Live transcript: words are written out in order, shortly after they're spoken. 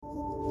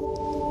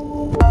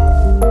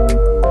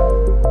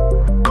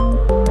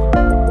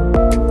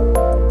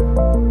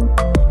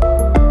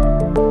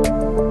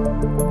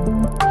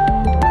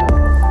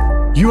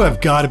have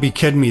got to be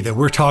kidding me that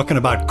we're talking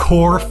about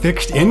core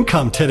fixed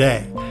income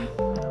today.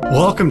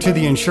 Welcome to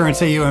the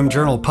Insurance AUM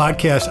Journal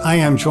podcast. I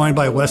am joined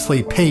by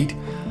Wesley Pate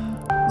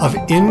of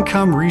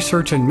Income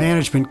Research and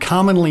Management,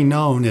 commonly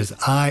known as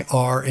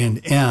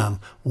IR&M.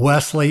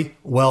 Wesley,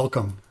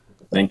 welcome.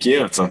 Thank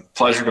you. It's a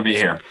pleasure to be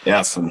here.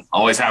 Yes, and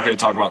always happy to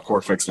talk about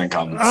core fixed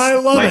income. I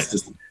love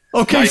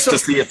it. Nice to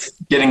see it's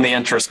getting the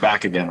interest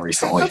back again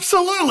recently.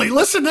 Absolutely.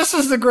 Listen, this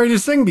is the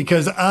greatest thing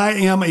because I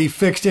am a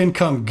fixed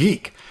income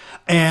geek.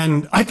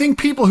 And I think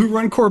people who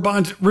run core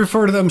bonds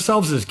refer to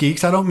themselves as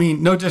geeks. I don't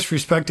mean no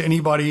disrespect to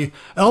anybody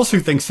else who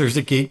thinks there's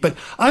a geek, but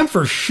I'm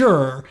for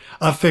sure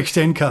a fixed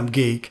income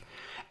geek.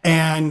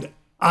 And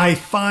I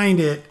find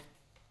it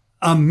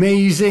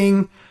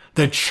amazing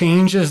the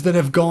changes that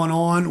have gone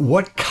on,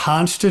 what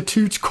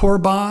constitutes core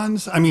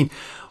bonds. I mean,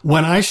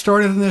 when I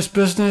started in this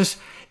business,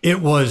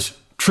 it was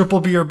triple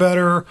B or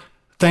better,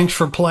 thanks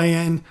for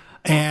playing,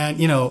 and,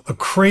 a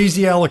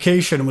crazy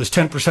allocation was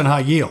 10% high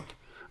yield,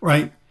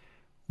 right?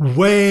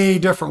 Way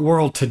different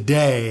world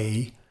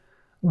today.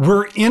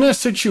 We're in a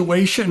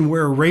situation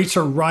where rates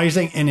are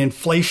rising and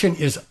inflation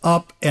is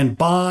up and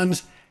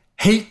bonds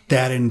hate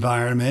that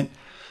environment.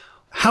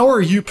 How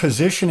are you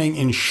positioning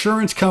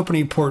insurance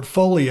company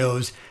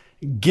portfolios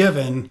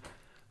given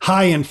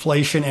high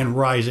inflation and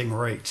rising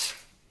rates?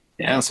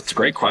 Yes, it's a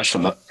great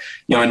question.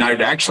 And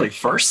I'd actually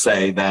first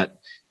say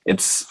that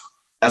it's,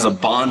 as a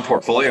bond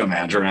portfolio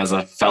manager and as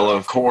a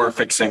fellow core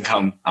fixed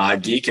income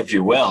geek, if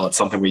you will, it's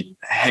something we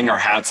hang our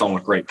hats on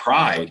with great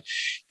pride,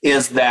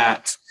 is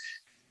that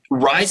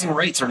rising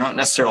rates are not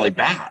necessarily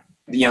bad.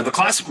 The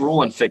classic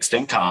rule in fixed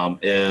income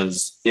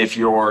is if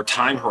your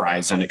time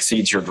horizon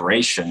exceeds your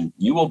duration,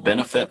 you will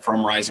benefit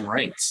from rising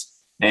rates.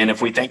 And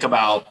if we think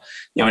about,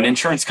 an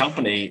insurance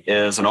company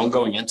is an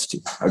ongoing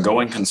entity, a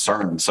going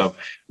concern. So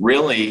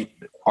really,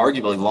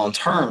 arguably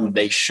long-term,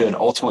 they should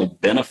ultimately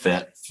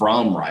benefit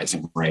from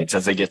rising rates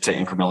as they get to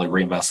incrementally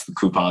reinvest the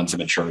coupons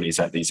and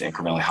maturities at these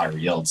incrementally higher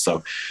yields.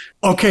 So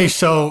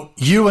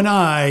you and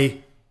I,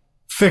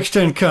 fixed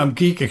income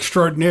geek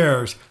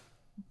extraordinaires,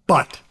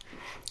 but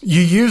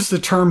you use the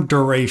term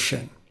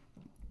duration,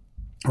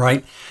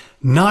 right?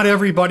 Not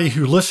everybody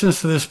who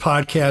listens to this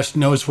podcast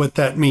knows what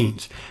that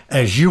means.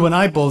 As you and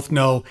I both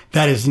know,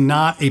 that is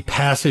not a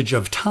passage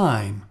of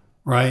time,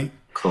 right?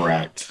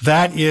 Correct.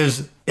 That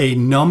is a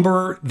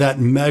number that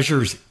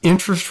measures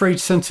interest rate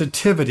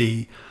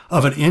sensitivity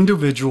of an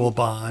individual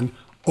bond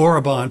or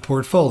a bond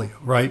portfolio,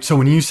 right? So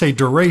when you say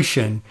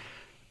duration,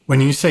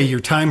 when you say your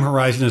time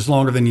horizon is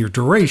longer than your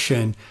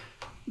duration,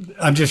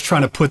 I'm just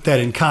trying to put that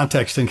in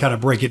context and kind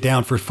of break it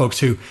down for folks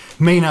who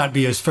may not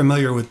be as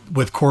familiar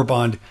with core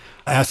bond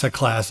asset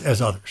class as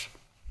others.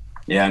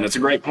 Yeah, and it's a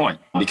great point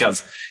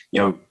because,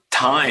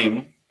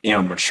 time,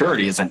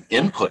 maturity is an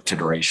input to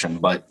duration,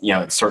 but,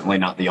 it's certainly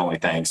not the only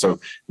thing. So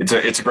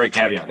it's a great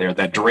caveat there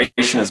that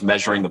duration is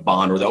measuring the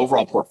bond or the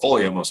overall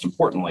portfolio, most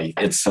importantly,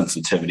 its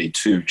sensitivity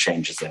to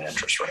changes in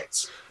interest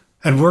rates.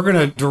 And we're going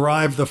to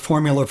derive the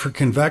formula for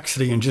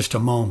convexity in just a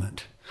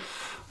moment.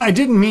 I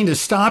didn't mean to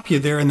stop you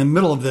there in the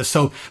middle of this.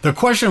 So the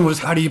question was,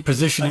 how do you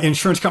position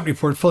insurance company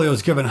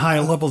portfolios given high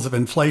levels of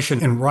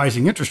inflation and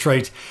rising interest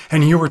rates?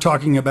 And you were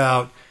talking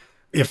about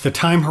if the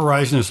time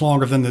horizon is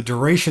longer than the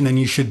duration, then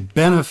you should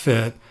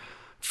benefit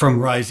from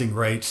rising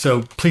rates.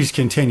 So please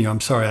continue. I'm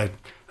sorry, I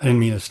didn't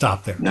mean to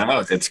stop there.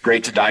 No, it's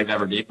great to dive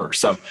ever deeper.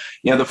 So,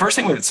 the first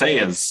thing we would say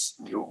is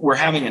we're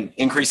having an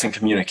increase in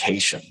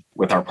communication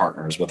with our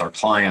partners, with our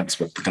clients,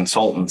 with the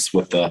consultants,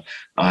 with the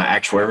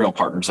actuarial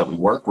partners that we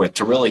work with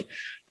to really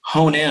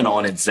hone in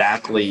on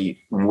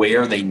exactly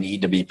where they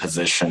need to be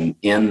positioned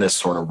in this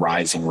sort of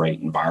rising rate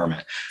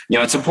environment.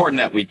 It's important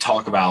that we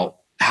talk about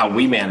how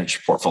we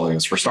manage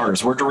portfolios. For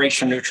starters, we're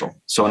duration neutral.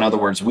 So in other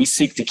words, we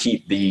seek to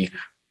keep the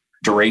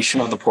duration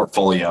of the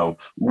portfolio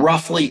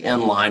roughly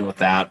in line with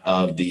that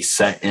of the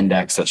set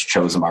index that's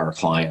chosen by our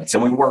clients.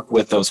 And we work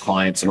with those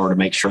clients in order to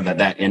make sure that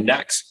that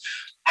index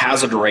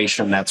has a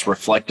duration that's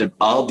reflective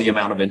of the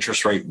amount of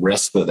interest rate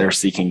risk that they're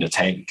seeking to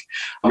take.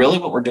 Really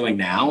what we're doing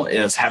now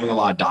is having a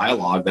lot of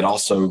dialogue that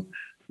also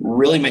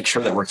really make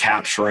sure that we're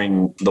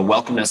capturing the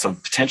welcomeness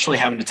of potentially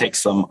having to take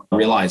some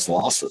realized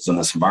losses in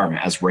this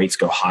environment. As rates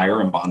go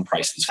higher and bond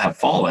prices have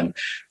fallen,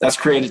 that's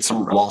created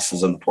some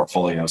losses in the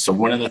portfolio. So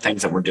one of the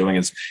things that we're doing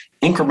is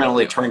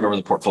incrementally turning over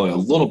the portfolio a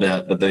little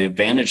bit, but the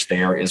advantage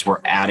there is we're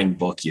adding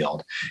book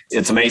yield.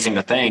 It's amazing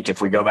to think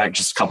if we go back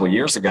just a couple of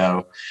years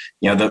ago,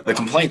 the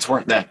complaints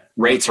weren't that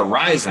rates are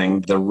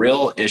rising. The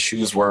real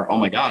issues were, oh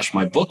my gosh,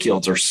 my book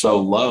yields are so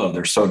low.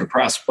 They're so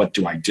depressed. What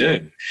do I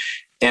do?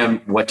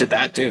 And what did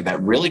that do?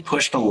 That really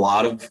pushed a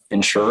lot of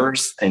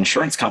insurance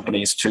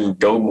companies to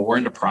go more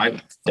into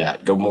private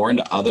debt, go more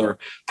into other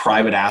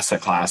private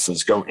asset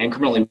classes, go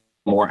incrementally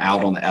more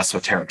out on the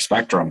esoteric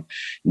spectrum.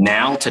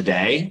 Now,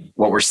 today,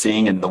 what we're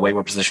seeing and the way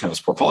we're positioning those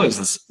portfolios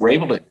is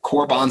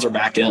core bonds are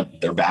back in.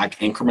 They're back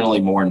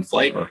incrementally more in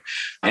flavor.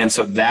 And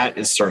so that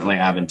is certainly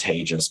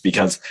advantageous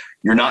because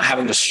you're not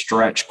having to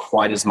stretch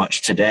quite as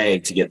much today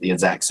to get the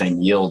exact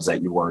same yields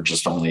that you were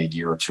just only a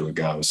year or two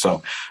ago.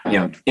 So,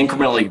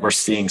 incrementally, we're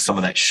seeing some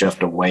of that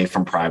shift away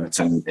from privates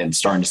and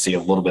starting to see a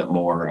little bit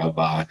more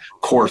of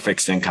core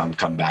fixed income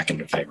come back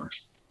into favor.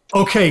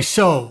 Okay,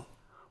 so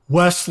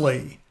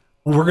Wesley,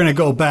 we're going to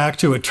go back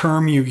to a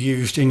term you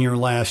used in your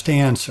last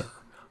answer,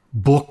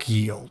 book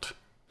yield.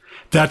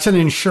 That's an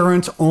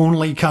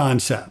insurance-only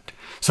concept.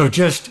 So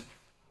just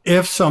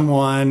if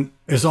someone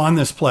is on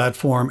this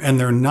platform and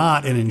they're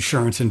not an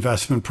insurance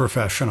investment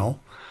professional,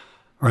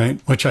 right,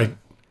 which I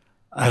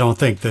don't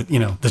think that,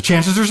 the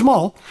chances are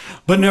small,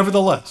 but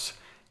nevertheless,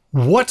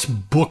 what's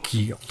book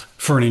yield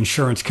for an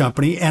insurance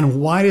company and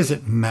why does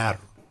it matter?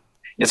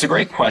 It's a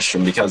great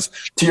question because,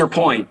 to your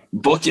point,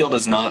 book yield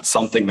is not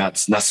something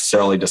that's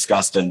necessarily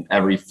discussed in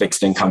every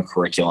fixed income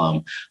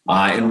curriculum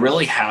and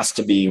really has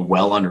to be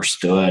well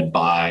understood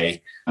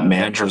by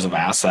managers of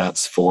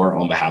assets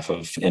on behalf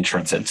of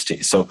insurance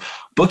entities. So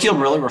book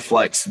yield really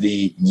reflects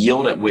the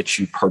yield at which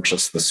you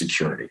purchase the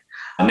security.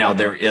 Now,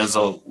 there is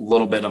a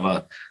little bit of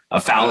a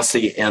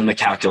fallacy in the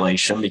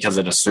calculation because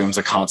it assumes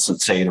a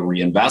constant state of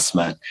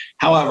reinvestment.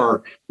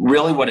 However,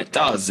 really what it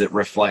does, it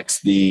reflects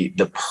the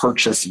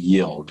purchase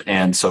yield.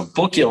 And so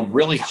book yield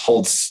really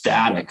holds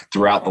static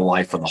throughout the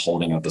life of the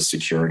holding of the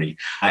security.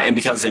 And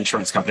because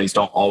insurance companies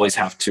don't always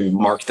have to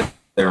mark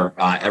their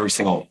every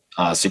single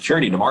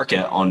security to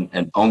market on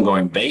an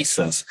ongoing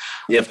basis,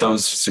 if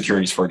those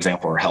securities, for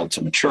example, are held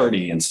to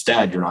maturity,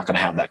 instead, you're not going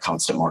to have that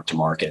constant mark to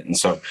market. And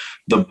so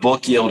the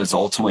book yield is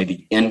ultimately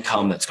the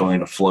income that's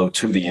going to flow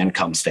to the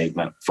income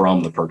statement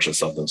from the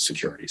purchase of those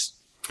securities.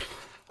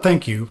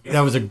 Thank you.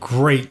 That was a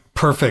great,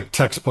 perfect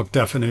textbook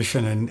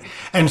definition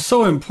and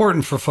so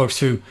important for folks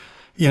who,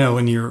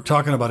 when you're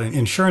talking about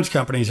insurance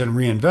companies and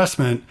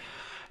reinvestment,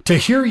 to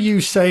hear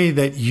you say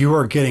that you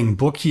are getting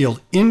book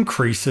yield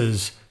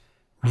increases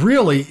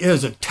really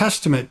is a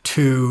testament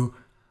to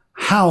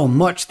how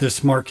much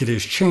this market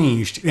has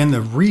changed in the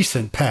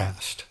recent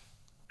past.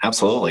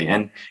 Absolutely.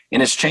 And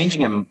it's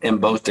changing in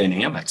both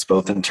dynamics,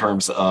 both in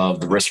terms of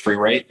the risk-free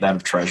rate, that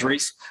of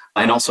treasuries,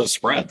 and also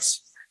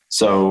spreads.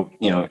 So,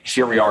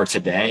 here we are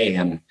today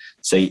and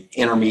say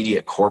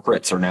intermediate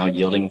corporates are now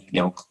yielding,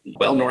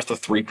 well north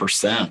of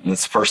 3%. And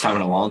it's the first time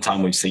in a long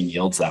time we've seen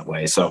yields that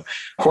way. So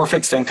core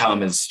fixed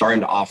income is starting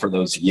to offer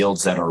those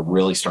yields that are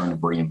really starting to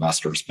bring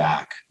investors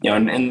back.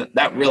 And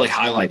that really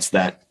highlights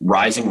that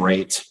rising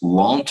rates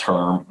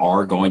long-term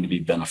are going to be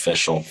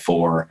beneficial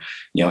for,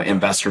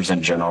 investors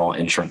in general,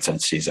 insurance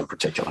entities in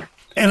particular.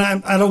 And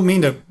I don't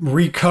mean to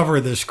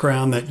recover this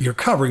ground that you're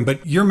covering,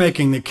 but you're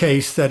making the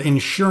case that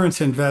insurance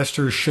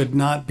investors should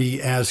not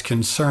be as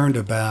concerned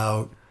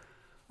about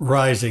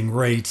rising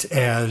rates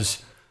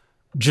as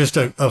just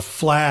a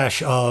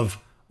flash of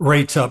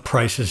rates up,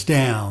 prices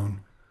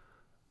down.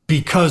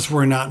 Because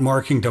we're not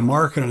marking to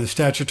market on a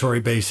statutory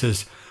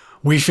basis,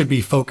 we should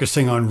be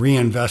focusing on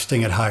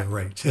reinvesting at high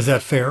rates. Is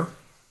that fair?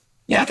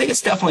 Yeah, I think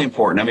it's definitely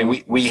important. I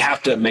mean, we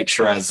have to make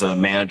sure as a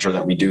manager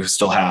that we do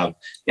still have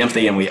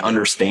empathy and we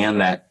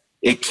understand that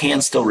it can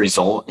still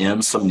result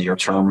in some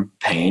near-term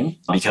pain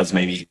because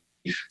maybe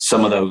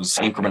some of those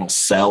incremental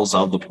sales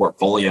of the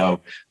portfolio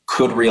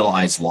could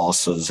realize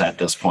losses at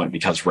this point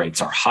because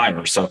rates are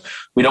higher. So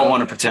we don't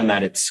want to pretend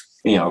that it's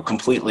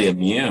completely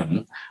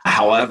immune.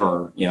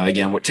 However,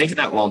 again, we're taking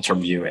that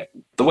long-term view.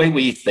 The way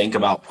we think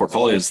about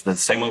portfolios, the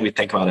same way we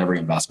think about every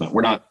investment.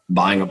 We're not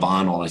buying a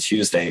bond on a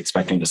Tuesday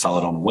expecting to sell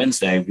it on a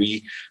Wednesday.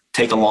 We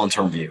take a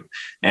long-term view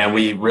and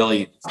we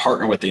really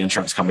partner with the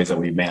insurance companies that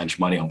we manage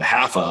money on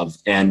behalf of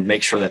and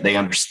make sure that they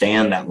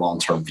understand that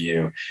long-term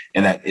view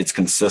and that it's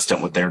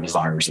consistent with their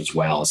desires as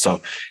well. So,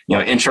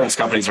 insurance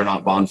companies are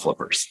not bond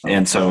flippers.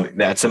 And so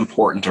that's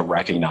important to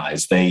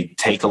recognize. They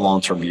take a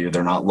long-term view.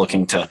 They're not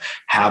looking to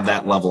have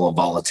that level of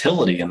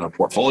volatility in their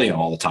portfolio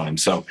all the time.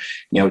 So,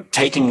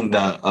 taking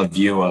a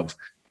view of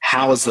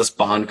how is this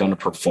bond going to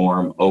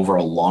perform over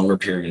a longer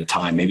period of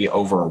time, maybe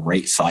over a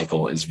rate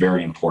cycle, is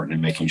very important in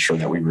making sure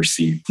that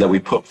we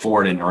put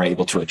forward and are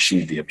able to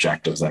achieve the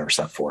objectives that are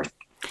set forth.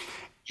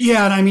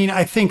 Yeah, and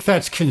I think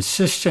that's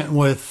consistent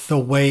with the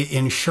way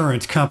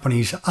insurance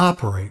companies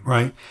operate,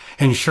 right?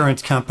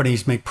 Insurance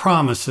companies make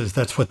promises.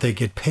 That's what they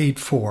get paid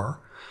for.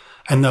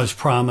 And those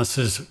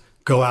promises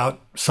go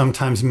out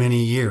sometimes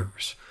many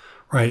years.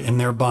 Right. And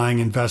they're buying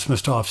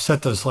investments to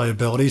offset those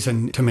liabilities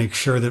and to make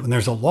sure that when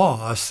there's a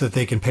loss that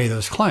they can pay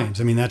those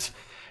claims.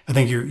 I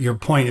think your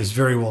point is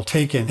very well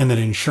taken, and that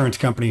insurance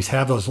companies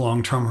have those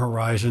long-term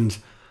horizons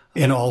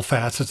in all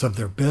facets of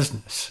their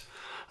business.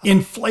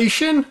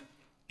 Inflation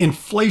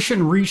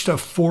reached a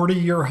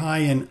 40-year high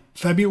in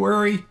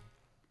February.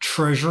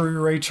 Treasury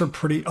rates are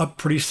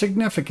pretty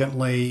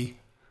significantly.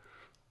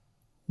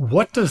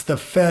 What does the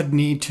Fed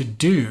need to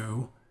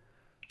do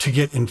to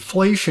get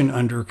inflation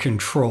under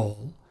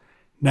control?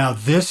 Now,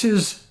 this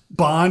is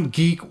Bond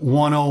Geek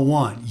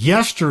 101.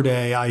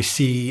 Yesterday, I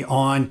see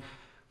on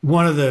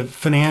one of the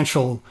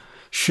financial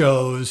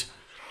shows,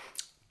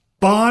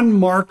 bond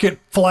market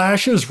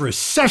flashes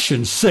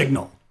recession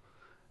signal.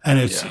 And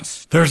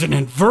there's an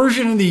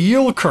inversion in the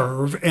yield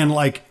curve and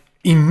like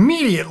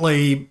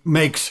immediately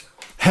makes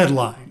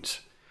headlines.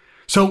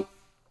 So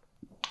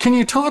can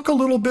you talk a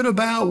little bit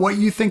about what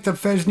you think the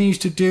Fed needs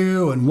to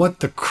do and what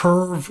the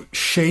curve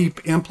shape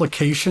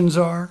implications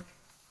are?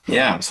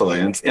 Yeah,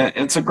 absolutely.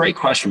 It's a great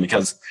question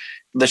because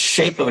the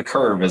shape of the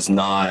curve is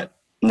not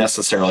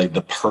necessarily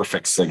the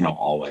perfect signal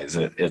always.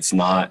 It's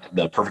not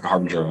the perfect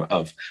harbinger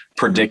of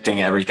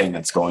predicting everything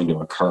that's going to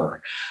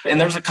occur. And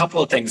there's a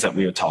couple of things that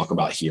we would talk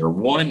about here.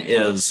 One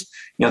is,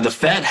 the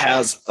Fed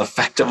has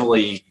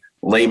effectively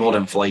labeled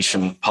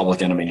inflation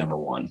public enemy number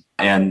one,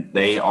 and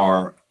they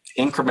are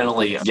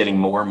incrementally getting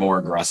more and more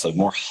aggressive,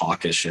 more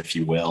hawkish, if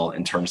you will,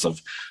 in terms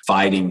of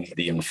fighting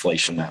the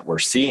inflation that we're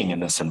seeing in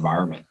this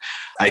environment.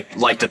 I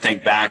like to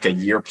think back a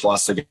year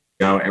plus ago,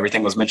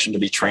 everything was mentioned to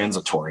be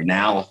transitory.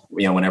 Now,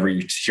 whenever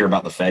you hear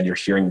about the Fed, you're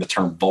hearing the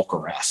term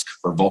Volcker-esque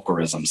or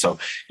Volckerism. So,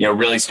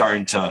 really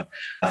starting to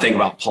think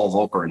about Paul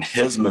Volcker and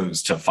his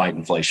moves to fight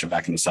inflation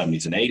back in the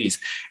 70s and 80s.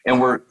 And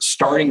we're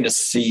starting to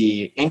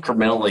see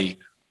incrementally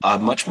a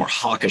much more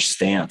hawkish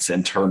stance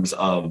in terms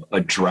of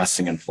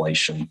addressing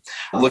inflation.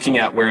 Looking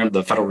at where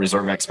the Federal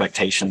Reserve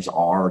expectations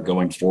are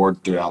going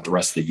forward throughout the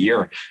rest of the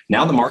year,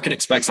 now the market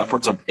expects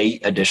upwards of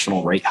 8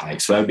 additional rate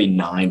hikes. So that would be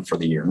 9 for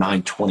the year,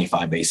 9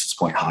 25 basis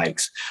point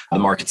hikes. The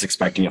market's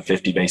expecting a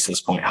 50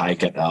 basis point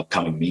hike at the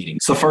upcoming meeting.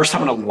 So first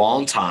time in a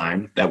long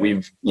time that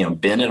we've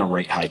been in a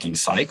rate hiking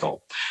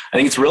cycle. I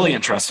think it's really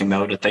interesting,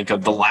 though, to think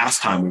of the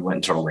last time we went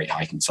into a rate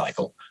hiking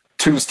cycle.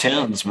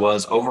 2s10s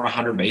was over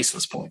 100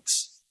 basis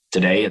points.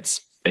 Today,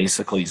 it's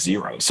basically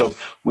zero. So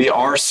we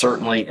are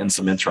certainly in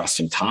some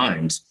interesting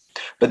times,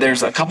 but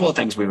there's a couple of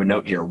things we would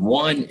note here.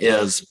 One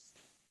is,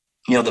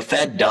 the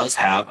Fed does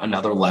have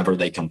another lever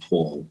they can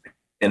pull,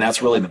 and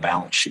that's really the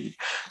balance sheet.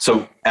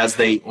 So as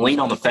they lean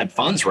on the Fed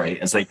funds rate,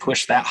 as they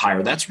push that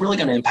higher, that's really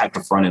going to impact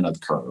the front end of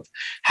the curve.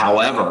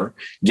 However,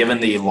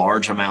 given the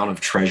large amount of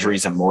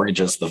treasuries and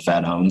mortgages the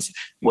Fed owns,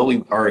 what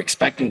we are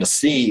expecting to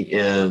see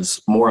is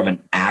more of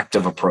an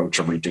active approach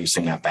of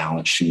reducing that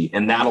balance sheet.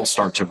 And that'll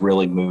start to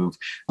really move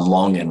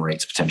long end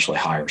rates potentially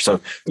higher.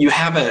 So you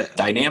have a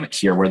dynamic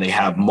here where they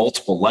have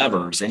multiple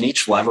levers, and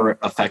each lever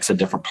affects a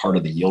different part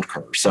of the yield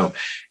curve. So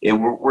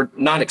we're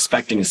not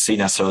expecting to see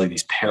necessarily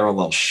these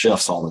parallel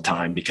shifts all the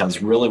time,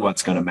 because really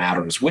what's going to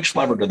matter is which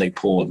lever do they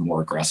pull with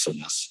more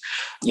aggressiveness.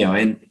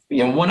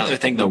 One other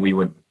thing that we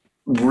would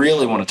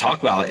really want to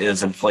talk about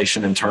is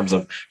inflation in terms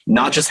of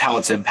not just how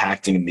it's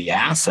impacting the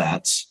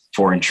assets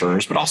for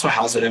insurers, but also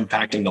how's it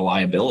impacting the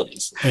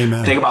liabilities.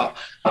 Amen. Think about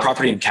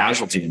property and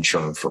casualty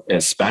insured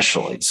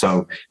especially.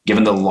 So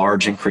given the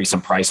large increase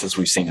in prices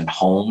we've seen in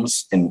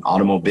homes and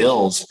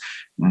automobiles,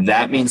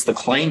 that means the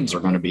claims are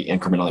going to be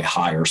incrementally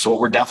higher. So what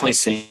we're definitely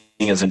seeing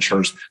as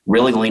insurers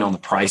really lean on the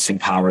pricing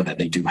power that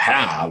they do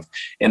have.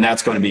 And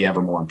that's going to be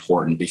ever more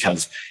important,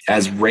 because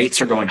as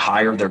rates are going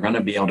higher, they're going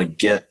to be able to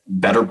get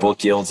better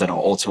book yields that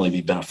will ultimately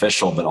be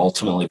beneficial. But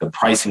ultimately, the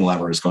pricing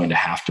lever is going to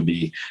have to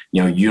be,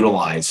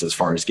 utilized as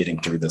far as getting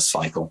through this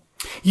cycle.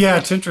 Yeah,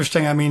 it's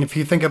interesting. I mean, if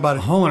you think about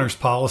a homeowner's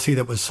policy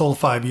that was sold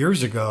 5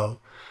 years ago,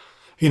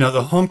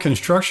 the home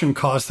construction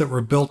costs that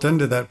were built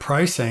into that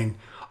pricing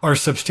are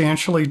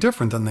substantially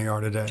different than they are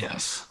today.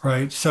 Yes.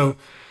 Right. So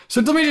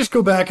let me just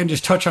go back and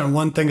just touch on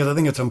one thing, because I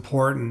think it's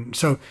important.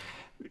 So,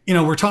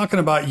 we're talking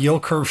about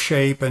yield curve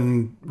shape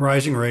and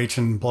rising rates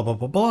and blah, blah,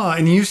 blah, blah.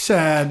 And you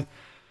said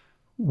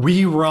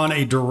we run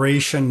a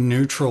duration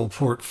neutral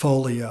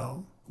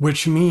portfolio,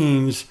 which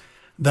means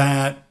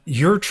that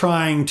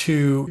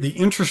the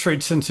interest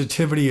rate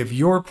sensitivity of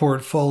your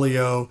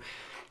portfolio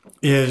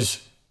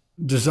is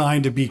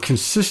designed to be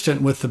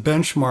consistent with the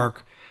benchmark.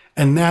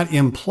 And that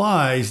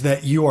implies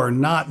that you are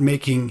not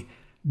making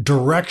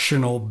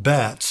directional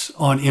bets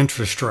on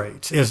interest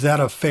rates. Is that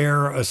a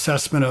fair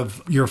assessment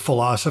of your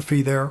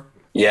philosophy there?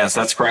 Yes,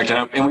 that's correct.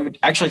 And we would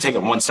actually take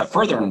it one step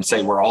further and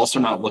say we're also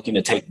not looking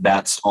to take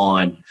bets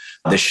on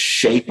the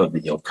shape of the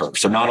yield curve.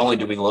 So not only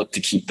do we look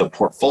to keep the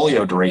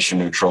portfolio duration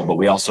neutral, but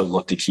we also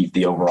look to keep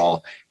the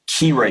overall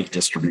key rate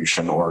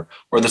distribution or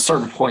the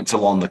certain points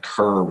along the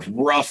curve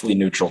roughly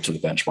neutral to the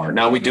benchmark.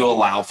 Now, we do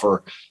allow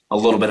for a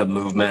little bit of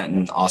movement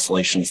and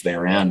oscillations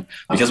therein,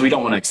 because we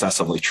don't want to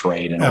excessively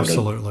trade in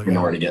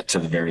order to get to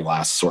the very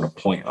last sort of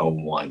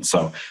 0.01.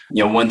 So,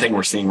 one thing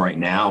we're seeing right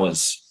now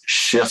is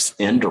shifts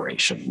in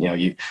duration.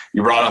 You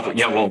brought up,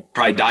 we'll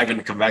probably dive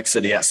into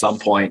convexity at some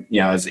point.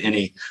 As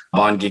any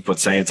bond geek would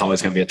say, it's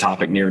always going to be a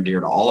topic near and dear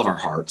to all of our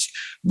hearts.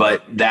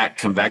 But that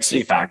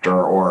convexity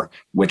factor,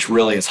 which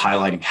really is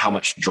highlighting how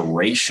much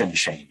duration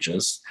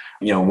changes,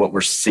 what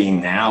we're seeing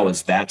now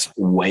is that's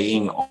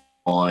weighing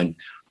on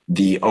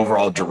the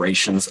overall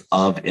durations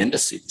of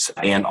indices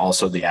and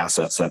also the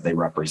assets that they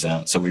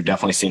represent. So we've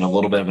definitely seen a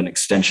little bit of an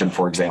extension,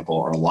 for example,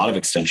 or a lot of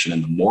extension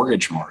in the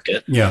mortgage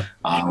market,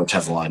 which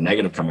has a lot of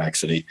negative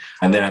convexity.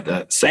 And then at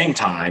the same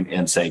time,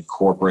 in say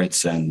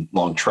corporates and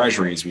long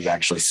treasuries, we've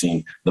actually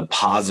seen the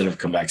positive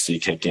convexity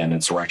kick in.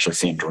 And so we're actually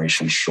seeing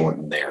duration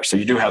shorten there. So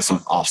you do have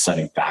some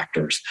offsetting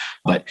factors,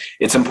 but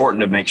it's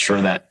important to make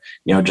sure that,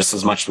 just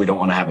as much as we don't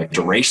want to have a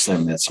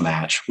duration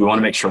mismatch, we want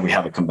to make sure we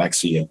have a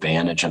convexity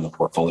advantage in the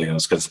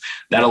portfolios, because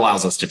that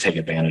allows us to take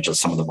advantage of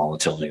some of the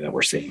volatility that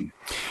we're seeing.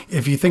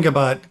 If you think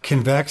about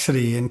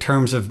convexity in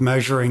terms of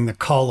measuring the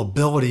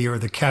callability or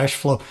the cash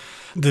flow,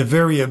 the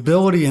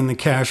variability in the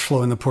cash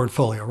flow in the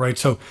portfolio, right?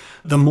 So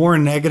the more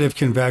negative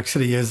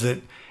convexity is,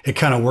 it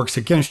kind of works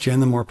against you,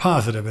 and the more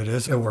positive it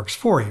is, it works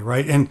for you,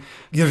 right? And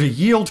there's a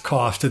yield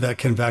cost to that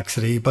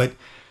convexity, but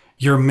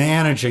you're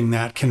managing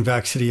that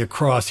convexity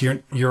across,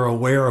 you're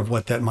aware of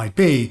what that might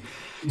be.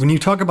 When you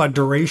talk about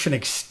duration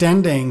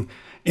extending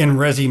in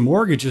resi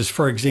mortgages,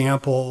 for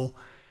example,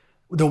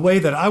 the way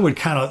that I would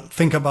kind of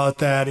think about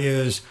that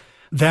is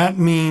that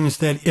means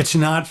that it's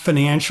not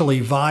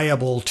financially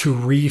viable to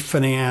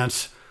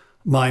refinance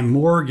my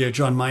mortgage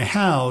on my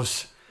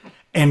house.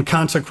 And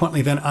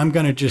consequently, then I'm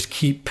going to just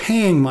keep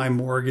paying my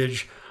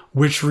mortgage,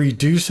 which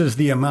reduces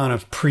the amount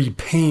of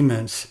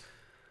prepayments.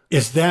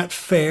 Is that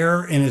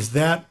fair? And is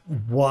that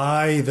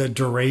why the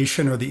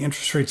duration or the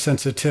interest rate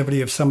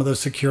sensitivity of some of those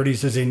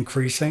securities is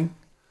increasing?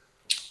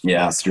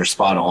 Yes, you're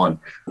spot on.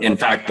 In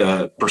fact,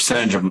 the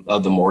percentage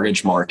of the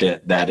mortgage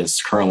market that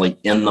is currently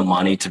in the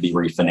money to be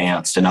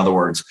refinanced, in other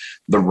words,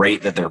 the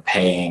rate that they're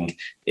paying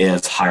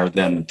is higher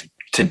than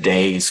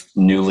today's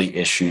newly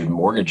issued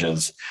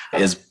mortgages,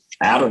 is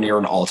at or near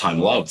an all-time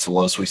low. It's the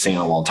lowest we've seen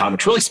in a long time,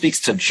 which really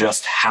speaks to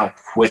just how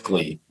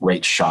quickly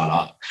rates shot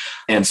up.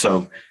 And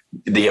so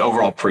the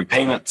overall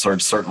prepayments are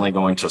certainly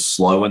going to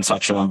slow in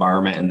such an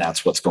environment, and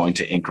that's what's going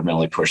to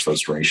incrementally push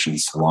those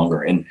durations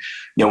longer. And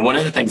one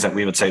of the things that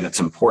we would say that's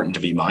important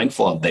to be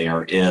mindful of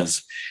there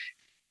is,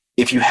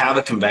 if you have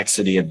a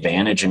convexity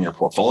advantage in your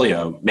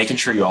portfolio, making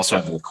sure you also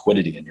have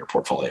liquidity in your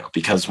portfolio,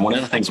 because one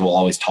of the things we'll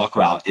always talk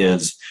about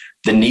is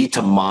the need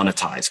to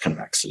monetize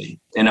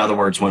convexity. In other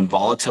words, when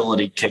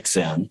volatility kicks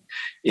in,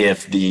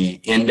 if the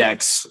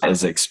index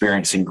is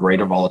experiencing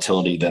greater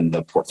volatility than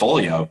the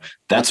portfolio,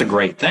 that's a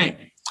great thing.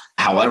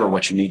 However,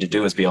 what you need to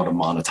do is be able to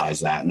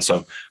monetize that. And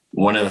so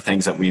one of the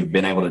things that we've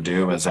been able to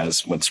do is,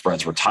 as when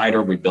spreads were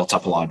tighter, we built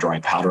up a lot of dry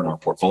powder in our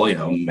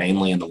portfolio,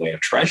 mainly in the way of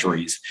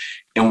treasuries.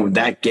 And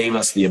that gave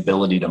us the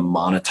ability to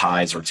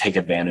monetize or take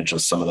advantage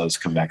of some of those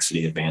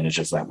convexity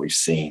advantages that we've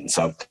seen.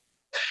 So,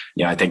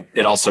 I think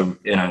it also,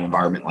 in an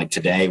environment like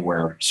today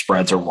where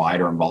spreads are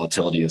wider and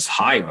volatility is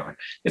higher,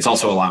 it's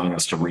also allowing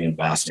us to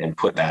reinvest and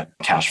put that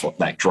cash flow,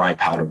 that dry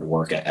powder to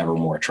work at ever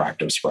more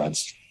attractive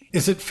spreads.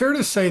 Is it fair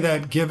to say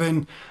that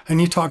given, and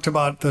you talked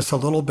about this a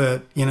little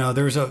bit,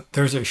 there's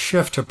a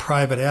shift to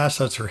private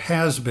assets, or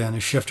has been a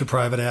shift to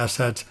private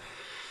assets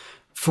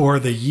for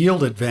the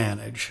yield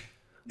advantage,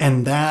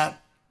 and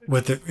that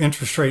with the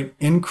interest rate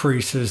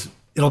increases,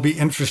 it'll be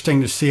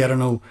interesting to see. I don't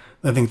know,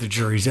 I think the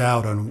jury's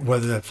out on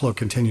whether that flow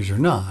continues or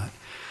not.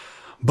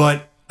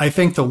 But I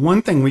think the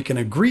one thing we can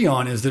agree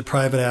on is that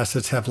private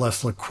assets have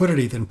less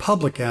liquidity than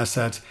public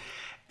assets,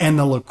 and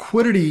the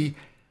liquidity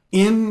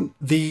in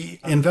the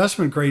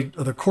investment grade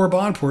or the core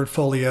bond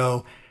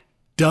portfolio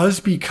does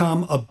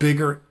become a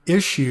bigger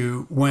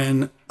issue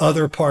when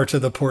other parts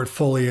of the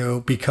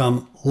portfolio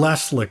become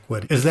less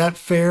liquid. Is that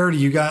fair to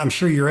you guys? I'm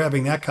sure you're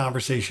having that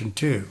conversation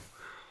too.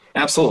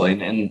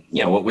 Absolutely. And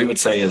what we would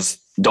say is,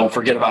 don't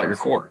forget about your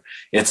core.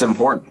 It's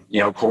important.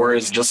 Core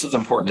is just as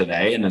important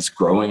today, and it's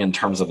growing in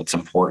terms of its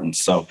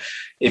importance. So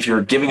if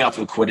you're giving up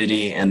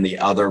liquidity in the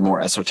other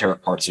more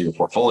esoteric parts of your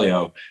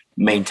portfolio,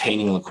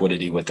 maintaining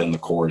liquidity within the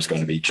core is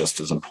going to be just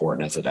as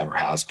important as it ever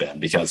has been,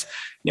 because,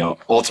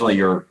 ultimately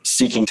you're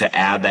seeking to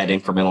add that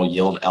incremental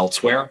yield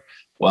elsewhere.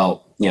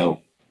 Well,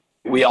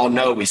 we all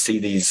know we see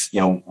these,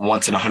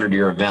 once in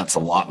 100-year events a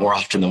lot more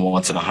often than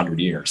once in 100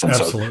 years. And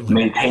Absolutely. So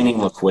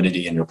maintaining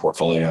liquidity in your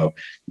portfolio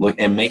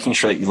and making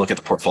sure that you look at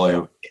the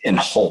portfolio in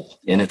whole,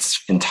 in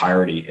its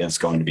entirety, is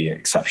going to be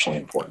exceptionally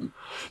important.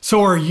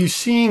 So are you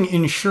seeing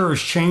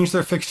insurers change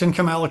their fixed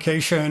income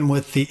allocation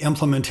with the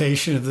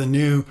implementation of the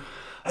new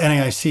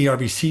NAIC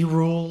RBC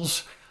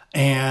rules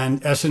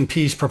and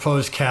S&P's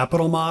proposed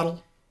capital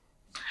model?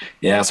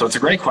 Yeah, so it's a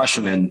great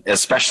question, and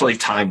especially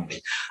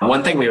timely.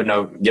 One thing we would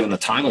know, given the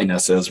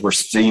timeliness, is we're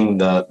seeing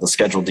the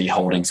Schedule D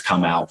holdings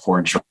come out for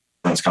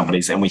insurance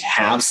companies, and we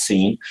have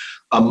seen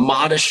a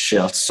modest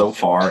shift so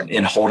far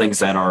in holdings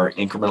that are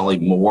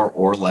incrementally more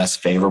or less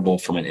favorable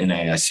from an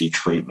NAIC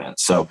treatment.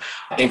 So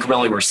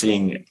incrementally, we're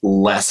seeing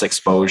less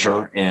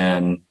exposure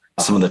in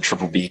some of the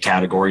triple B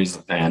categories,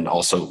 and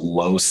also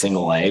low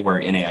single A,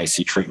 where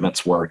NAIC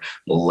treatments were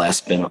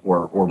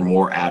were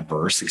more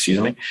adverse,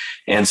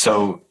 And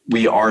so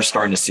we are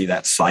starting to see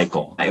that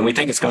cycle. And we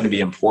think it's going to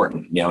be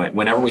important.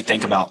 Whenever we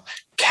think about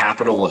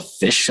capital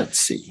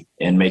efficiency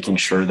and making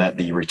sure that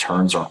the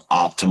returns are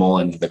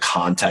optimal in the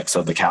context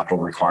of the capital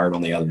required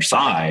on the other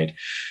side,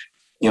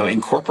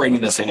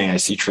 incorporating this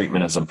NAIC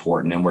treatment is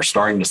important, and we're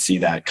starting to see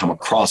that come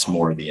across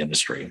more of the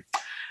industry.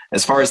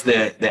 As far as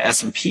the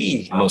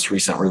S&P most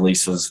recent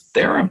releases,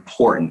 they're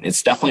important.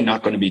 It's definitely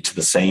not going to be to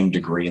the same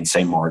degree and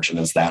same margin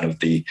as that of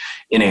the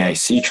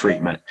NAIC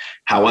treatment.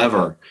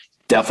 However,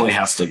 definitely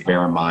has to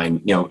bear in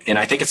mind, and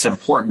I think it's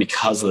important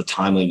because of the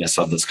timeliness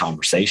of this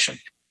conversation.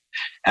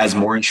 As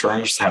more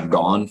insurers have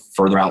gone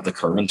further out the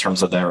curve in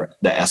terms of the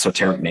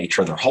esoteric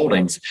nature of their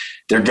holdings,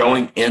 they're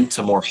going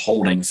into more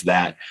holdings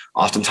that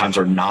oftentimes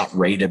are not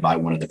rated by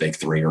one of the big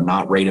three or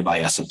not rated by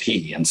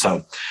S&P. And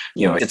so,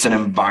 it's an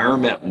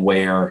environment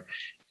where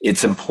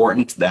it's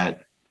important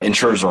that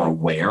insurers are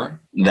aware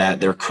that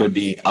there could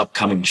be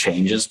upcoming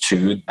changes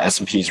to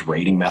S&P's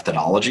rating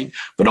methodology,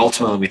 but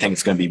ultimately we think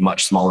it's going to be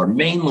much smaller,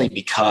 mainly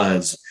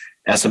because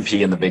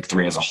S&P and the big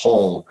three as a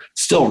whole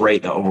still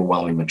rate the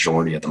overwhelming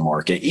majority of the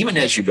market. Even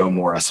as you go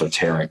more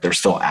esoteric, they're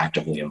still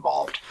actively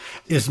involved.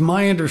 Is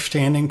my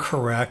understanding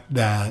correct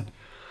that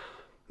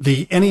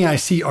the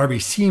NAIC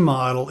RBC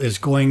model is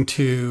going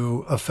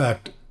to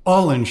affect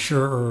all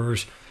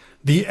insurers?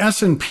 The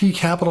S&P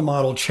capital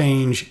model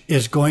change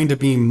is going to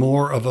be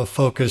more of a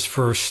focus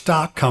for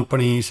stock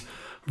companies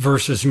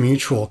versus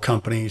mutual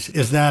companies.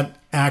 Is that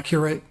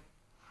accurate?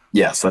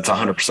 Yes, that's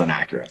 100%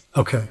 accurate.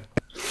 Okay.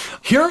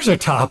 Here's a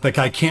topic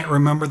I can't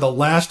remember the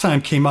last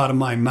time came out of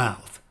my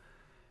mouth.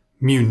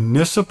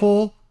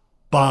 Municipal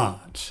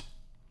bonds.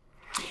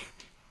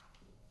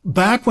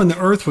 Back when the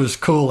earth was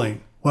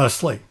cooling,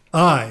 Wesley,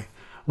 I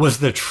was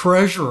the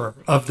treasurer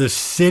of the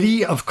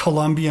city of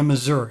Columbia,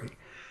 Missouri.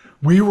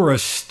 We were a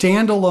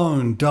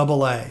standalone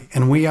AA,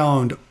 and we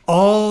owned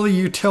all the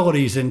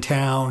utilities in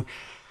town,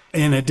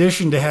 in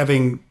addition to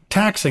having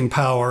taxing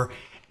power,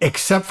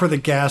 except for the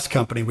gas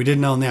company. We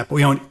didn't own that, but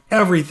we owned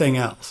everything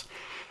else.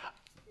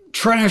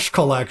 Trash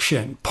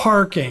collection,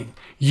 parking,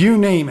 you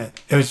name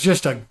it. It was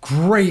just a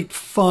great,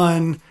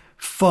 fun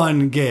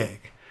gig.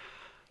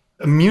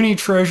 Muni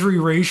treasury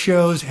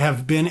ratios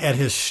have been at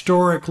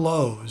historic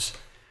lows.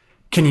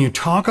 Can you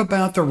talk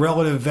about the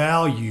relative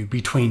value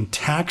between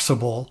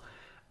taxable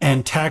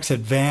and tax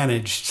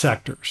advantaged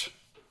sectors?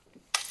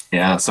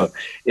 Yeah, so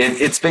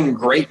it's been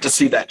great to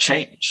see that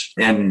change.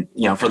 And,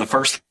 for the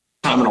first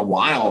time in a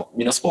while,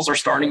 municipals are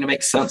starting to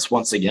make sense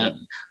once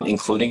again,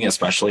 including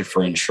especially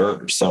for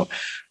insurers. So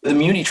the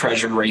muni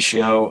treasury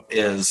ratio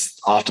is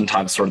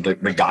oftentimes sort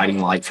of the guiding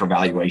light for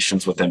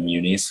valuations within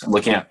munis.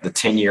 Looking at the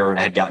 10-year, it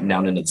had gotten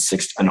down into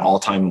an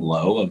all-time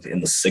low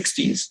in the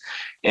 60s.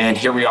 And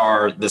here we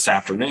are this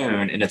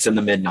afternoon, and it's in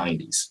the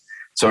mid-90s.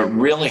 So it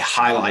really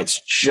highlights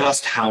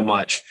just how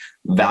much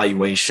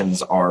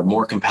valuations are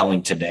more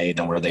compelling today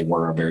than where they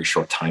were a very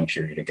short time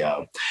period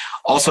ago.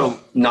 Also,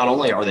 not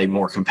only are they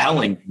more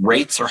compelling,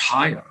 rates are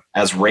higher.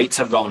 As rates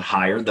have gone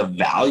higher, the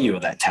value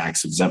of that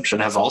tax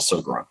exemption has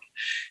also grown.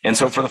 And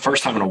so for the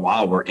first time in a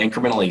while, we're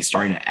incrementally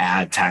starting to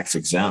add tax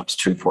exempts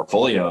to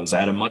portfolios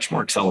at a much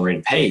more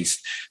accelerated pace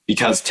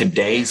because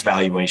today's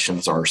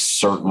valuations are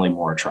certainly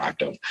more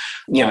attractive.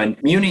 And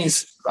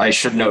munis, I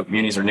should note,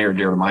 munis are near and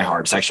dear to my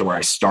heart. It's actually where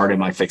I started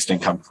my fixed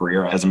income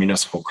career as a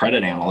municipal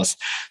credit analyst.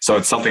 So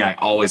it's something I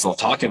always love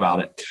talking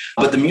about it.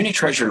 But the muni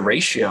treasury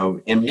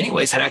ratio in many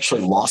ways had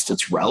actually lost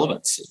its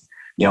relevancy.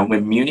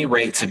 When muni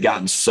rates had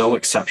gotten so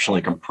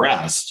exceptionally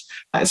compressed,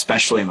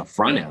 especially in the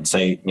front end,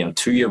 say,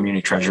 2-year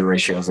muni treasury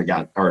ratios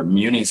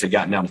munis had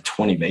gotten down to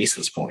 20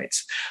 basis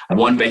points. And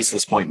 1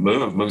 basis point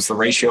moves the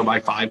ratio by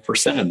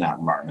 5% in that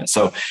environment.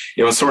 So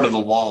it was sort of the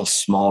law of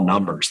small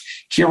numbers.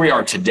 Here we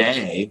are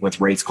today with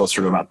rates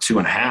closer to about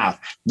 2.5.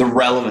 The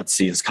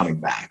relevancy is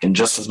coming back. And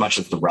just as much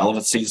as the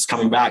relevancy is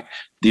coming back,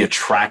 the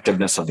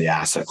attractiveness of the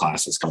asset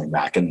class is coming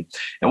back. And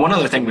one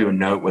other thing we would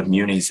note with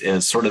munis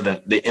is sort of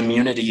the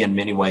immunity in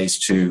many ways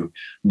to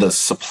the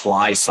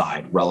supply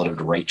side relative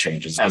to rate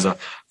changes. As a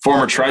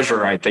former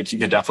treasurer, I think you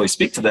could definitely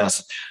speak to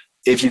this.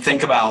 If you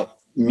think about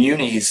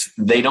munis,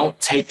 they don't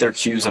take their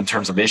cues in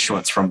terms of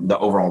issuance from the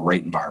overall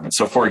rate environment.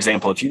 So for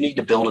example, if you need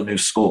to build a new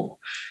school,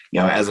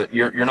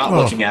 you're not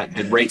looking at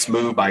did rates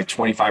move by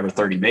 25 or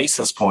 30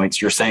 basis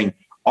points. You're saying,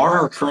 are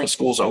our current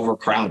schools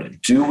overcrowded?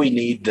 Do we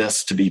need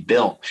this to be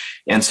built?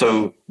 And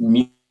so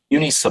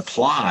muni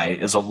supply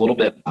is a little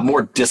bit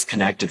more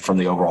disconnected from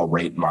the overall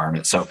rate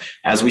environment. So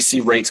as we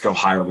see rates go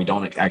higher, we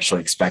don't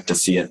actually expect to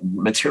see it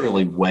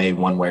materially weigh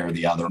one way or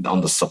the other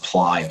on the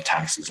supply of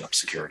tax-exempt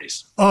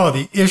securities. Oh,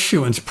 the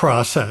issuance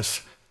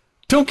process.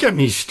 Don't get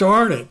me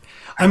started.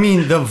 I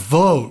mean, the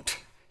vote.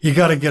 You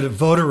got to get a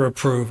voter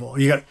approval.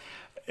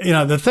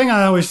 The thing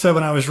I always said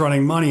when I was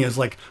running money is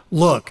like,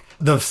 look,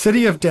 the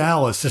city of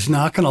Dallas is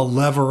not going to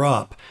lever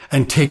up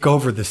and take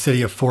over the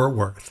city of Fort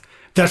Worth.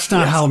 That's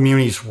not how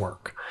munis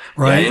work,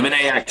 right? Yeah,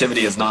 M&A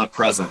activity is not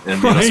present in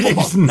municipal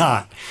bonds. It's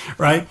not,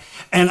 right?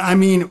 And I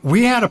mean,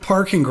 we had a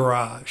parking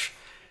garage.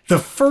 The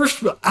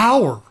first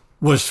hour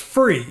was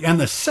free, and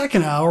the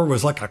second hour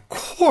was like a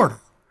quarter.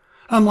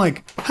 I'm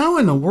like, how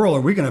in the world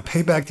are we going to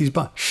pay back these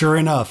bonds? Sure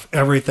enough,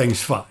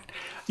 everything's fine.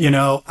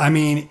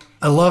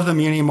 I love the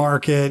muni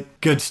market,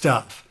 good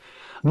stuff.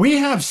 We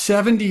have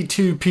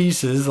 72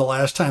 pieces the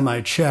last time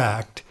I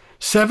checked,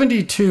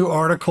 72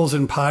 articles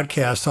and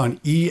podcasts on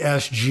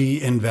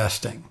ESG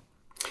investing.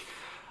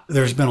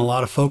 There's been a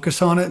lot of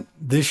focus on it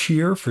this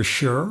year for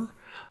sure.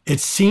 It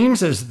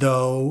seems as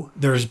though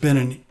there's been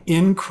an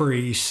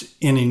increase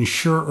in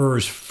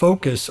insurers'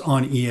 focus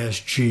on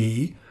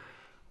ESG.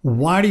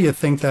 Why do you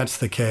think that's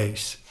the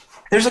case?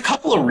 There's a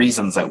couple of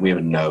reasons that we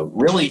would note.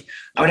 Really,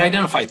 I would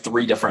identify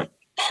three different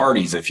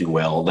parties, if you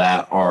will,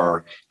 that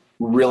are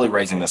really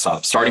raising this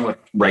up, starting with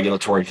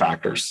regulatory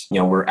factors.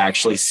 We're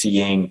actually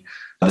seeing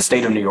the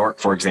state of New York,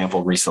 for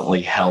example,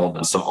 recently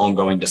held some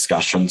ongoing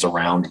discussions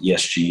around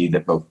ESG,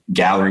 that both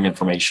gathering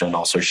information and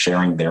also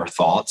sharing their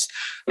thoughts.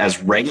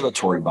 As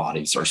regulatory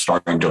bodies are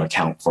starting to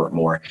account for it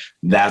more,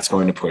 that's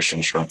going to push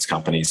insurance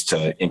companies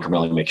to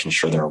incrementally making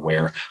sure they're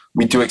aware.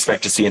 We do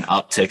expect to see an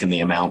uptick in the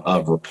amount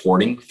of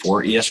reporting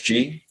for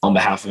ESG on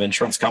behalf of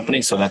insurance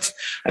companies. So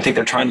I think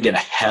they're trying to get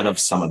ahead of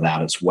some of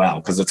that as well,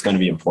 because it's going to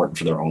be important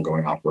for their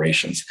ongoing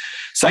operations.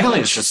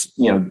 Secondly, it's just,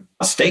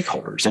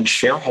 stakeholders and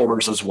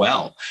shareholders as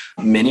well.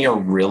 Many are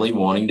really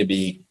wanting to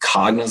be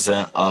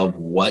cognizant of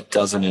what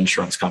does an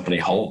insurance company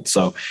hold.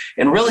 So,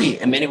 and really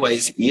in many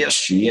ways,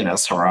 ESG and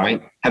SRI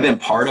have been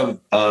part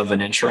of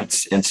an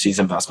insurance entity's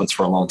investments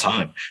for a long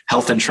time.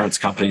 Health insurance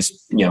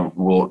companies,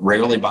 will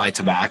regularly buy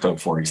tobacco,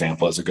 for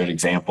example, as a good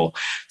example.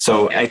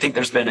 So I think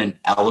there's been an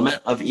element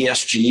of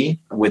ESG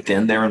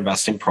within their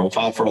investing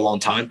profile for a long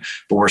time,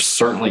 but we're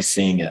certainly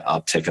seeing it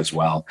uptick as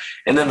well.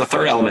 And then the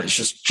third element is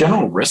just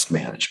general risk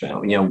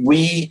management.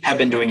 We have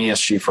been doing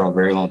ESG for a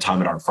very long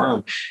time at our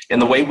firm.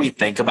 And the way we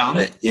think about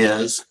it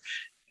is,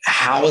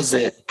 how is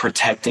it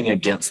protecting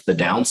against the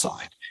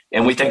downside?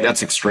 And we think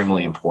that's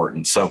extremely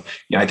important. So,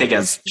 I think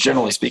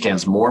generally speaking,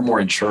 as more and more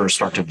insurers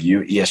start to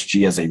view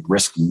ESG as a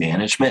risk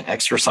management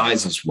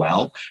exercise as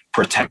well,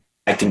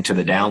 protecting to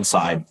the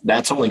downside,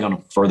 that's only going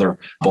to further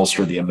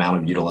bolster the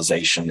amount of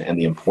utilization and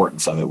the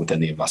importance of it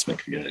within the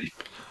investment community.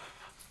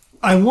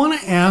 I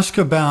want to ask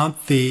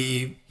about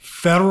the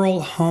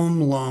Federal Home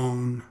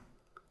Loan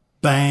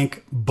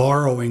Bank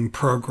borrowing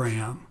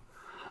program.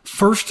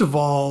 First of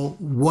all,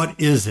 what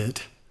is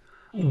it?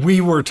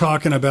 We were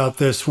talking about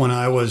this when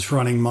I was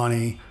running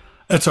money.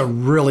 It's a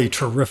really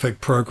terrific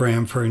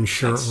program for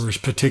insurers,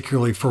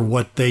 particularly for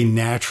what they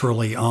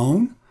naturally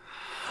own.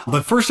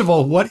 But first of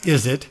all, what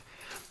is it?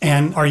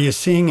 And are you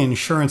seeing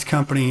insurance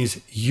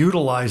companies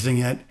utilizing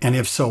it? And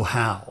if so,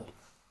 how?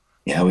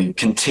 Yeah, we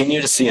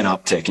continue to see an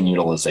uptick in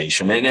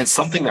utilization. And it's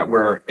something that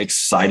we're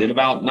excited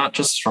about, not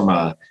just from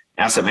a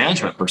asset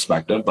management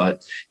perspective,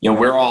 but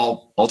we're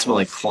all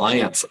ultimately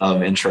clients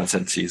of insurance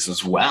entities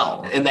as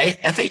well. And the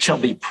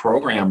FHLB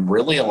program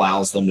really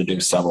allows them to do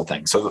several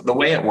things. So the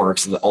way it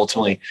works is that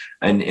ultimately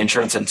an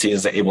insurance entity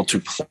is able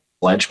to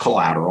pledge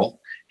collateral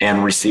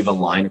and receive a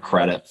line of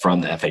credit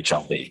from the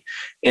FHLB.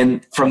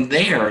 And from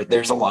there,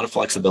 there's a lot of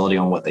flexibility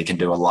on what they can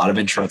do. A lot of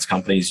insurance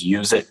companies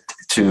use it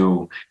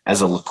as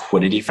a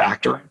liquidity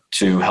factor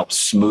to help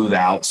smooth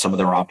out some of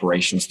their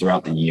operations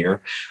throughout the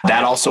year.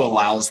 That also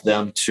allows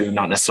them to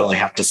not necessarily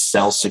have to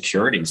sell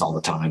securities all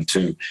the time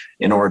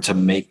in order to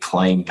make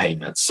claim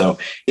payments. So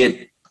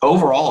it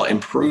overall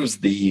improves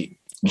the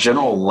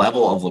general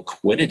level of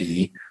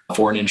liquidity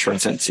for an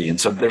insurance entity.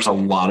 And so there's a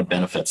lot of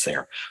benefits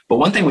there. But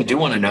one thing we do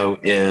want to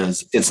note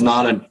is it's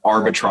not an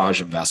arbitrage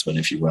investment,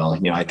 if you will.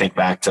 I think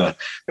back to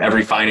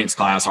every finance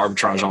class,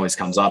 arbitrage always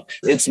comes up.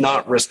 It's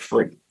not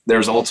risk-free.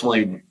 There's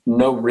ultimately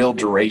no real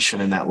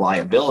duration in that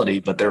liability,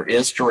 but there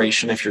is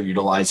duration if you're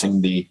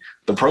utilizing the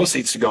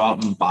proceeds to go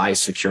out and buy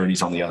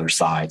securities on the other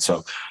side.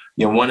 So,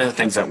 one of the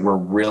things that we're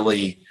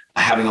really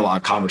having a lot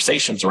of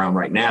conversations around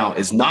right now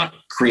is not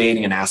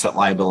creating an asset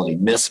liability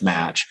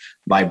mismatch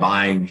by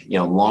buying,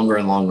 longer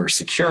and longer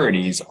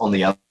securities on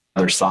the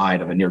other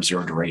side of a near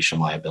zero duration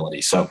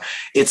liability. So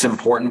it's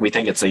important. We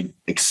think it's an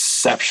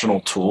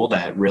exceptional tool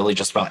that really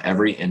just about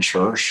every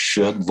insurer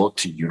should look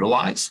to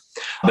utilize.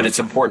 But it's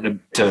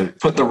important to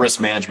put the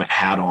risk management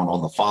hat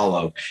on the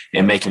follow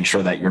and making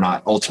sure that you're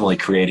not ultimately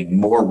creating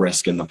more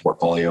risk in the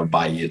portfolio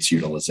by its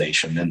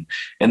utilization.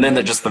 And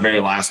then just the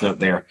very last note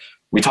there,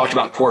 we talked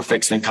about core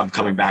fixed income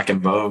coming back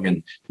in vogue,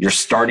 and you're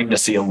starting to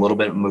see a little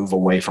bit of move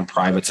away from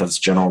privates as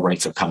general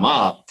rates have come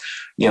up.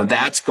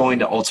 That's going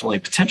to ultimately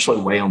potentially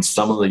weigh on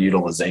some of the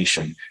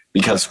utilization,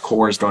 because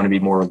core is going to be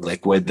more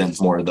liquid than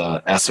more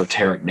the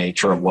esoteric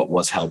nature of what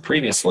was held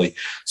previously.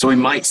 So we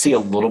might see a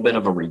little bit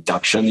of a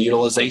reduction in the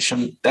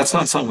utilization. That's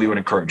not something we would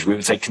encourage. We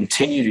would say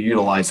continue to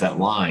utilize that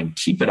line,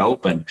 keep it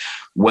open,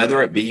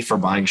 whether it be for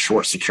buying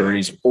short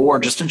securities or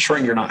just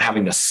ensuring you're not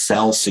having to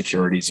sell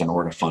securities in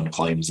order to fund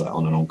claims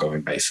on an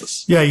ongoing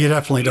basis. Yeah, you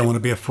definitely don't want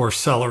to be a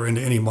forced seller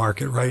into any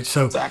market, right?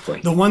 So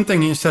exactly. The one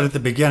thing you said at the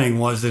beginning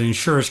was that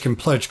insurers can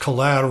pledge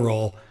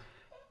collateral.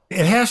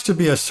 It has to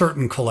be a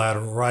certain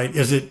collateral, right?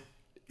 Is it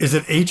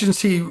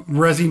agency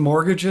resi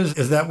mortgages?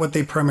 Is that what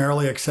they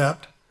primarily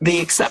accept?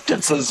 The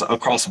acceptances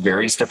across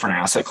various different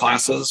asset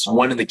classes.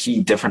 One of the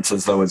key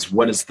differences, though, is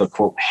what is the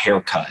quote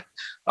haircut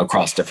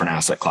across different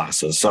asset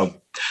classes. So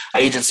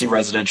Agency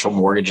residential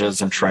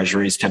mortgages and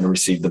treasuries tend to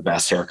receive the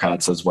best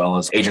haircuts, as well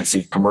as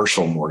agency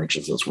commercial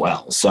mortgages as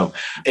well. So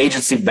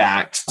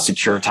agency-backed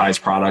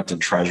securitized product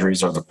and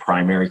treasuries are the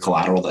primary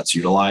collateral that's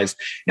utilized.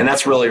 And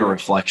that's really a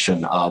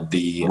reflection of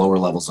the lower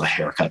levels of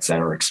haircuts that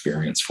are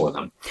experienced for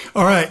them.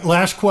 All right,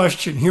 last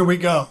question. Here we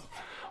go.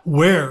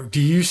 Where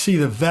do you see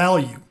the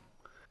value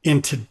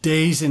in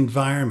today's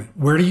environment?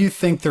 Where do you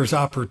think there's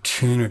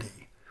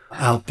opportunity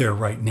out there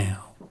right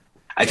now?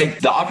 I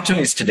think the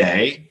opportunities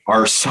today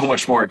are so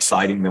much more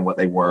exciting than what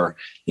they were,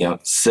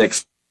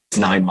 6-9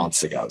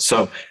 months ago.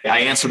 So I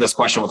answer this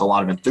question with a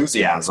lot of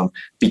enthusiasm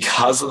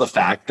because of the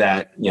fact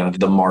that,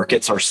 the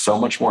markets are so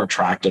much more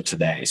attractive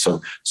today.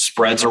 So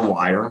spreads are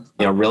wider.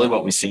 Really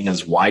what we've seen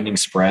is widening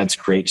spreads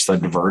creates the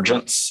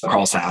divergence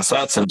across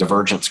assets, and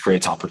divergence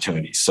creates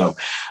opportunities. So,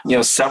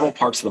 several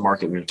parts of the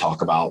market we would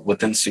talk about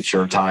within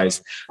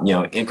securitized,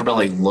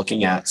 incrementally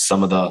looking at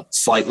some of the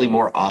slightly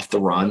more off the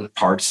run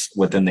parts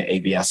within the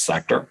ABS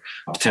sector,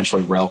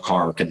 potentially rail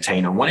car or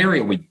container. One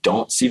area we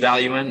don't see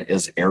value in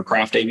is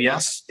aircraft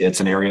ABS. It's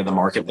an area of the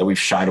market that we've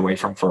shied away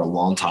from for a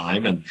long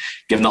time. And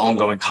given the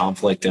ongoing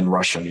conflict in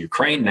Russia and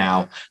Ukraine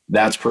now,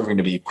 that's proving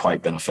to be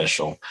quite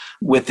beneficial.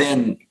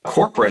 Within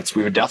corporates,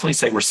 we would definitely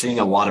say we're seeing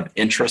a lot of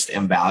interest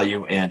and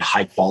value in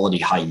high quality,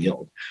 high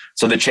yield.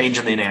 So the change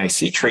in the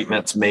NAIC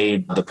treatments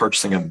made the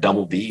purchasing of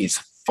double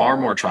Bs far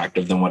more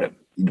attractive than what it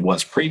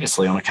was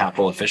previously on a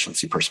capital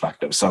efficiency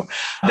perspective. So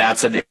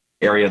that's an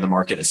area of the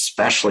market,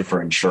 especially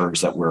for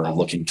insurers, that we're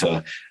looking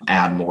to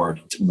add more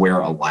where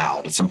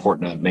allowed. It's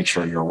important to make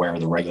sure you're aware of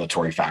the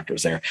regulatory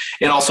factors there.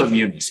 And also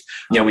munis.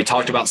 We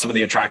talked about some of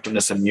the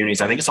attractiveness in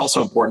munis. I think it's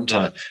also important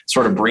to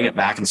sort of bring it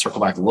back and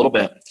circle back a little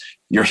bit.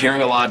 You're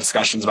hearing a lot of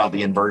discussions about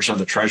the inversion of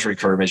the treasury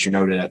curve, as you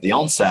noted at the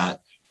onset.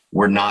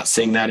 We're not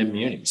seeing that in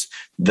munis.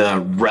 The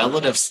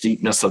relative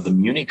steepness of the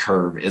muni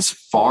curve is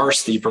far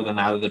steeper than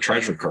that of the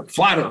treasury curve.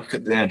 Flatter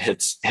than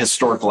its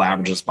historical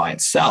averages by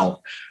itself,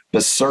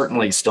 but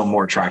certainly still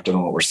more attractive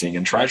than what we're seeing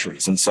in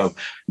treasuries. And so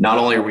not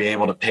only are we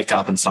able to pick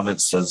up in some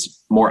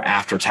instances more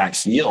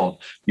after-tax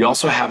yield, you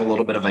also have a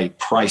little bit of a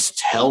price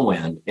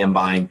tailwind in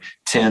buying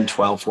 10,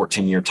 12,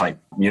 14-year type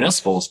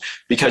municipals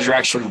because you're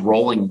actually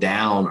rolling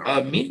down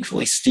a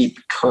meaningfully steep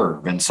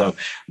curve. And so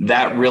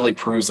that really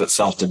proves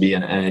itself to be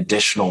an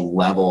additional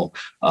level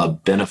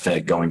of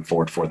benefit going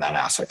forward for that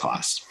asset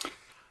class.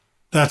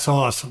 That's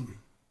awesome.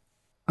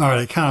 All right,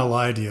 I kind of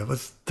lied to you,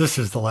 but this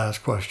is the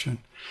last question.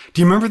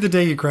 Do you remember the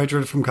day you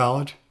graduated from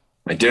college?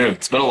 I do.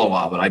 It's been a little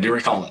while, but I do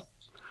recall it.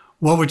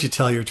 What would you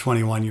tell your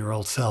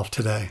 21-year-old self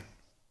today?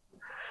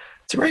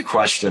 It's a great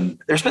question.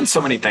 There's been so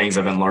many things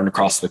I've been learned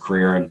across the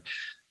career, and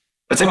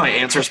I'd say my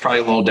answer is probably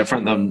a little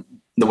different than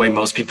the way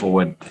most people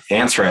would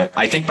answer it.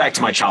 I think back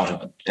to my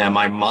childhood, and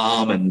my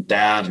mom and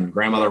dad and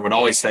grandmother would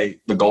always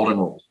say the golden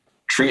rule: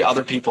 treat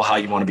other people how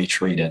you want to be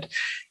treated.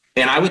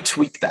 And I would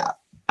tweak that.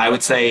 I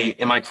would say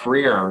in my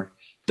career,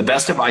 the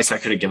best advice I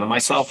could have given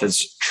myself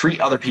is treat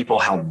other people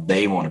how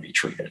they want to be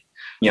treated.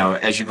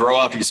 As you grow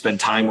up, you spend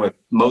time with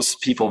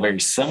most people very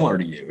similar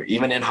to you,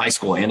 even in high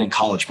school and in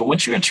college. But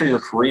once you enter your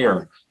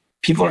career,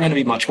 people are going to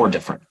be much more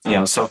different.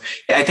 So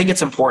I think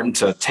it's important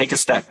to take a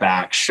step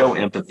back, show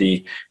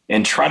empathy,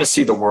 and try to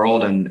see the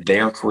world and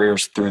their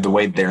careers through the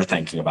way they're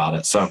thinking about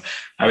it. So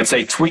I would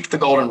say tweak the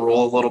golden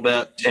rule a little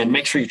bit and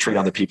make sure you treat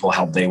other people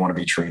how they want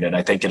to be treated.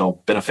 I think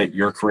it'll benefit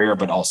your career,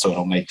 but also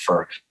it'll make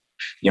for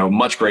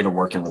much greater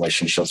working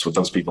relationships with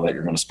those people that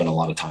you're going to spend a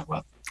lot of time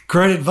with.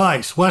 Great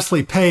advice.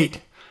 Wesley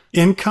Pate,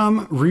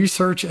 Income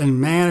Research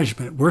and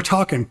Management. We're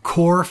talking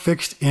core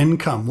fixed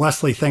income.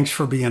 Wesley, thanks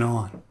for being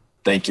on.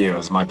 Thank you. It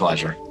was my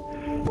pleasure.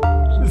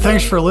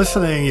 Thanks for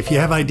listening. If you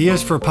have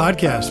ideas for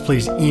podcasts,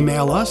 please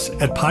email us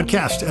at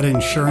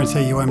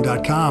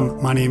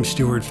podcast@insuranceaum.com. My name's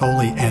Stuart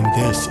Foley, and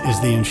this is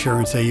the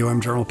Insurance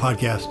AUM Journal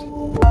Podcast.